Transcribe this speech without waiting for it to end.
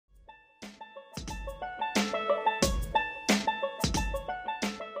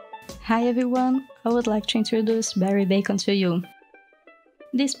Hi everyone, I would like to introduce Berry Bacon to you.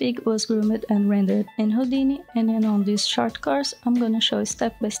 This pig was groomed and rendered in Houdini, and then on this short course I'm gonna show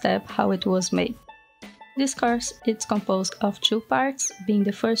step by step how it was made. This course is composed of two parts, being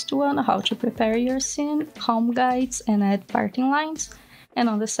the first one how to prepare your scene, home guides and add parting lines, and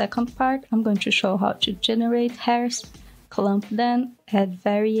on the second part I'm going to show how to generate hairs, clump them, add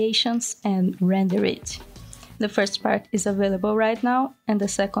variations and render it. The first part is available right now, and the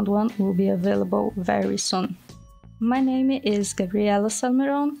second one will be available very soon. My name is Gabriela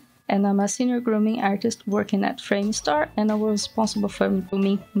Salmeron, and I'm a senior grooming artist working at Frame Store, and I was responsible for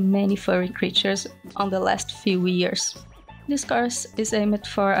grooming many furry creatures on the last few years. This course is aimed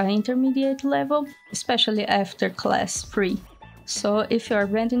for an intermediate level, especially after class 3. So if you are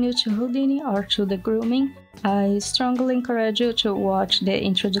brand new to Houdini or to the grooming, I strongly encourage you to watch the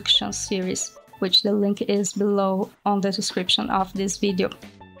introduction series, which the link is below on the description of this video.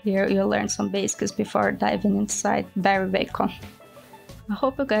 Here you'll learn some basics before diving inside Berry Bacon. I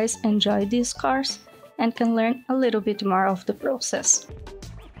hope you guys enjoy this course and can learn a little bit more of the process.